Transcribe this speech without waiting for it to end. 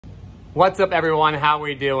What's up, everyone? How are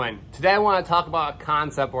we doing? Today I want to talk about a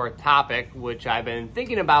concept or a topic which I've been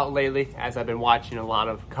thinking about lately as I've been watching a lot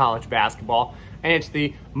of college basketball, and it's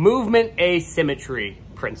the movement asymmetry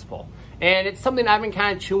principle. And it's something I've been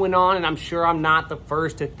kind of chewing on, and I'm sure I'm not the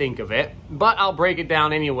first to think of it, but I'll break it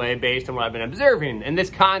down anyway based on what I've been observing. And this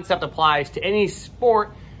concept applies to any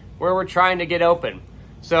sport where we're trying to get open.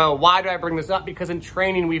 So why do I bring this up? Because in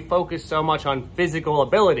training we focus so much on physical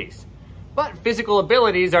abilities. But physical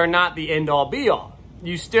abilities are not the end-all be-all.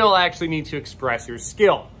 You still actually need to express your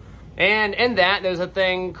skill. And in that, there's a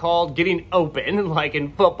thing called getting open, like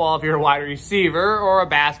in football if you're a wide receiver, or a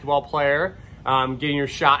basketball player, getting your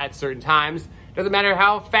shot at certain times. Doesn't matter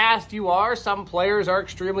how fast you are, some players are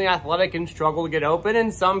extremely athletic and struggle to get open,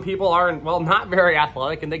 and some people are, well, not very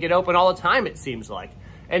athletic, and they get open all the time, it seems like.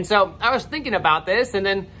 And so I was thinking about this, and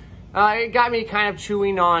then it got me kind of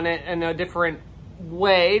chewing on it in a different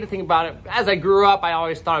way to think about it. As I grew up, I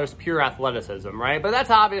always thought it was pure athleticism, right? But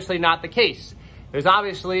that's obviously not the case. There's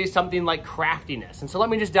obviously something like craftiness. And so let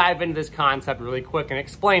me just dive into this concept really quick and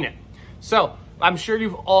explain it. So I'm sure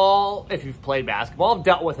you've all, if you've played basketball,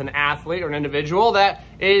 dealt with an athlete or an individual that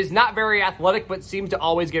is not very athletic but seems to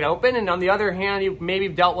always get open. And on the other hand, you maybe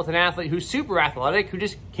dealt with an athlete who's super athletic who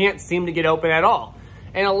just can't seem to get open at all.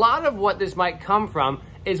 And a lot of what this might come from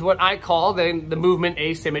is what I call the movement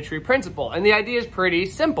asymmetry principle. And the idea is pretty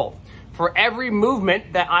simple. For every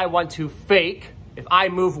movement that I want to fake, if I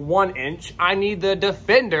move 1 inch, I need the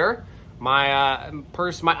defender, my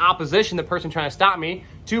opposition, the person trying to stop me,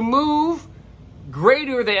 to move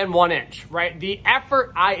greater than 1 inch, right? The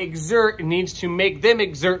effort I exert needs to make them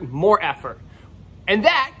exert more effort. And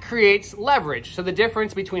that creates leverage. So the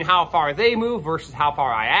difference between how far they move versus how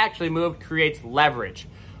far I actually move creates leverage.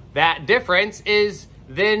 That difference is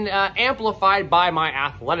then amplified by my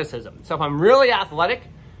athleticism. So if I'm really athletic,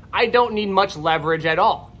 I don't need much leverage at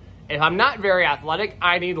all. If I'm not very athletic,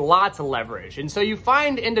 I need lots of leverage. And so you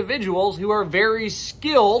find individuals who are very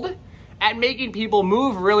skilled at making people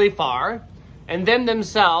move really far and them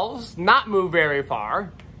themselves not move very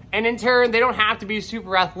far. And in turn, they don't have to be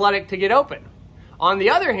super athletic to get open. On the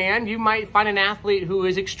other hand, you might find an athlete who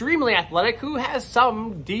is extremely athletic, who has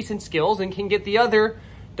some decent skills and can get the other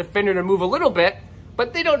defender to move a little bit,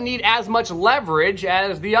 but they don't need as much leverage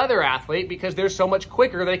as the other athlete because they're so much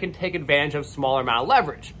quicker they can take advantage of smaller amount of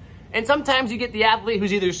leverage. And sometimes you get the athlete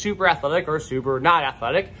who's either super athletic or super not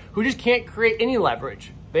athletic who just can't create any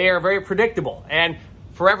leverage. They are very predictable, and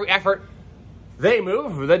for every effort they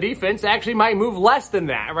move, the defense actually might move less than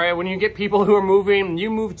that, right? When you get people who are moving, you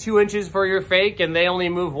move 2 inches for your fake and they only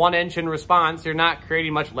move 1 inch in response, you're not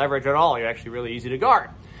creating much leverage at all. You're actually really easy to guard.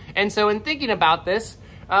 And so in thinking about this,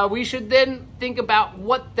 we should then think about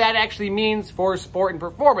what that actually means for sport and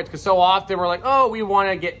performance, because so often we're like, oh, we want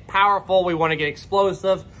to get powerful, we want to get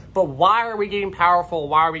explosive, but why are we getting powerful?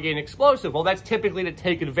 Why are we getting explosive? Well, that's typically to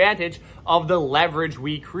take advantage of the leverage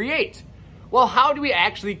we create. Well, how do we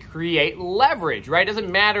actually create leverage, right? It doesn't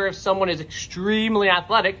matter if someone is extremely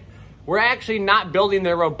athletic. We're actually not building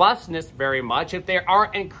their robustness very much if they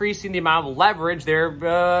aren't increasing the amount of leverage they're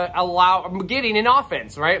getting in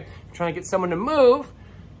offense, right? Trying to get someone to move.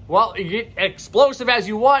 Well, you get explosive as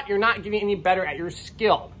you want, you're not getting any better at your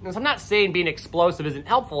skill. And so I'm not saying being explosive isn't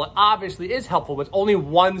helpful. It obviously is helpful, but it's only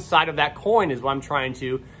one side of that coin is what I'm trying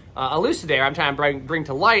to elucidate, I'm trying to bring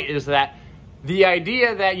to light, is that the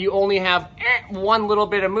idea that you only have one little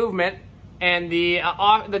bit of movement and the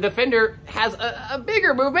defender has a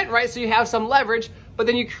bigger movement, right? So you have some leverage, but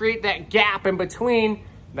then you create that gap in between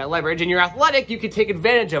that leverage, and you're athletic, you can take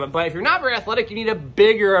advantage of it. But if you're not very athletic, you need a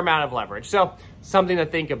bigger amount of leverage. So something to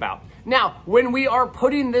think about. Now, when we are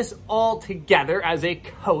putting this all together as a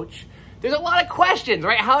coach, there's a lot of questions,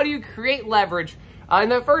 right? How do you create leverage in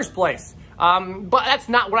the first place? But that's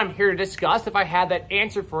not what I'm here to discuss. If I had that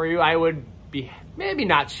answer for you, I would be maybe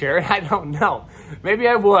not share it. I don't know. Maybe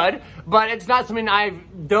I would, but it's not something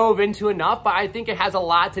I've dove into enough. But I think it has a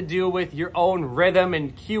lot to do with your own rhythm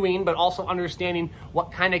and cueing, but also understanding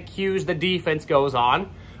what kind of cues the defense goes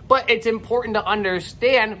on. But it's important to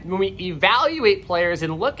understand when we evaluate players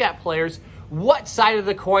and look at players, what side of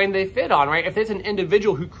the coin they fit on, right? If it's an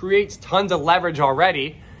individual who creates tons of leverage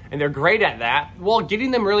already and they're great at that, well,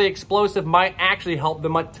 getting them really explosive might actually help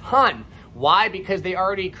them a ton. Why? Because they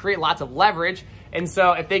already create lots of leverage. And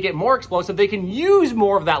so if they get more explosive, they can use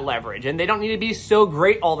more of that leverage and they don't need to be so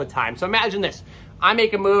great all the time. So imagine this. I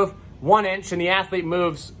make a move 1 inch and the athlete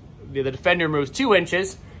moves, the defender moves 2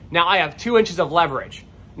 inches. Now I have 2 inches of leverage.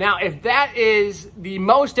 Now, if that is the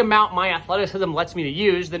most amount my athleticism lets me to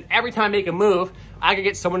use, then every time I make a move, I could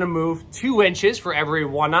get someone to move 2 inches for every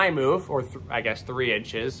one I move, or I guess 3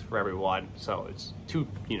 inches for every one. So it's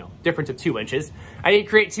difference of 2 inches. I need to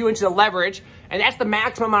create 2 inches of leverage, and that's the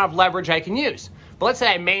maximum amount of leverage I can use. But let's say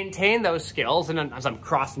I maintain those skills, and as I'm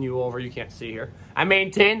crossing you over, you can't see here. I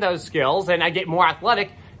maintain those skills, and I get more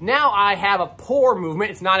athletic. Now I have a poor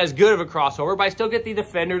movement. It's not as good of a crossover, but I still get the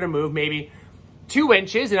defender to move maybe 2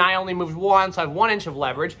 inches, and I only moved 1, so I have 1 inch of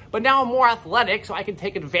leverage. But now I'm more athletic, so I can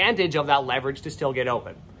take advantage of that leverage to still get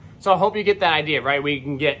open. So I hope you get that idea, right? We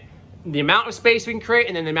can get the amount of space we can create,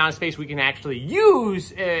 and then the amount of space we can actually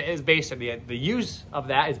use is based on the use of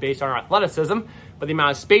that is based on our athleticism, but the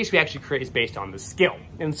amount of space we actually create is based on the skill.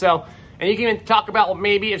 And you can even talk about, well,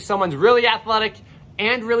 maybe if someone's really athletic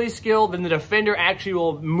and really skilled, then the defender actually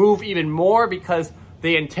will move even more because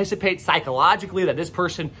they anticipate psychologically that this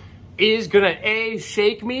person is gonna A,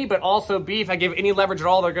 shake me, but also B, if I give any leverage at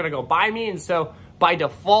all, they're gonna go by me. And so by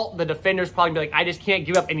default, the defender's probably be like, I just can't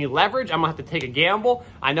give up any leverage. I'm gonna have to take a gamble.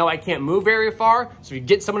 I know I can't move very far. So if you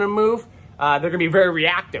get someone to move, they're gonna be very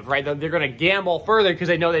reactive, right? They're gonna gamble further because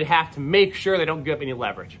they know they have to make sure they don't give up any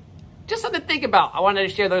leverage. Just something to think about. I wanted to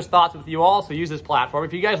share those thoughts with you all, so use this platform.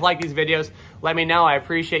 If you guys like these videos, let me know. I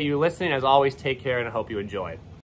appreciate you listening. As always, take care, and I hope you enjoy it.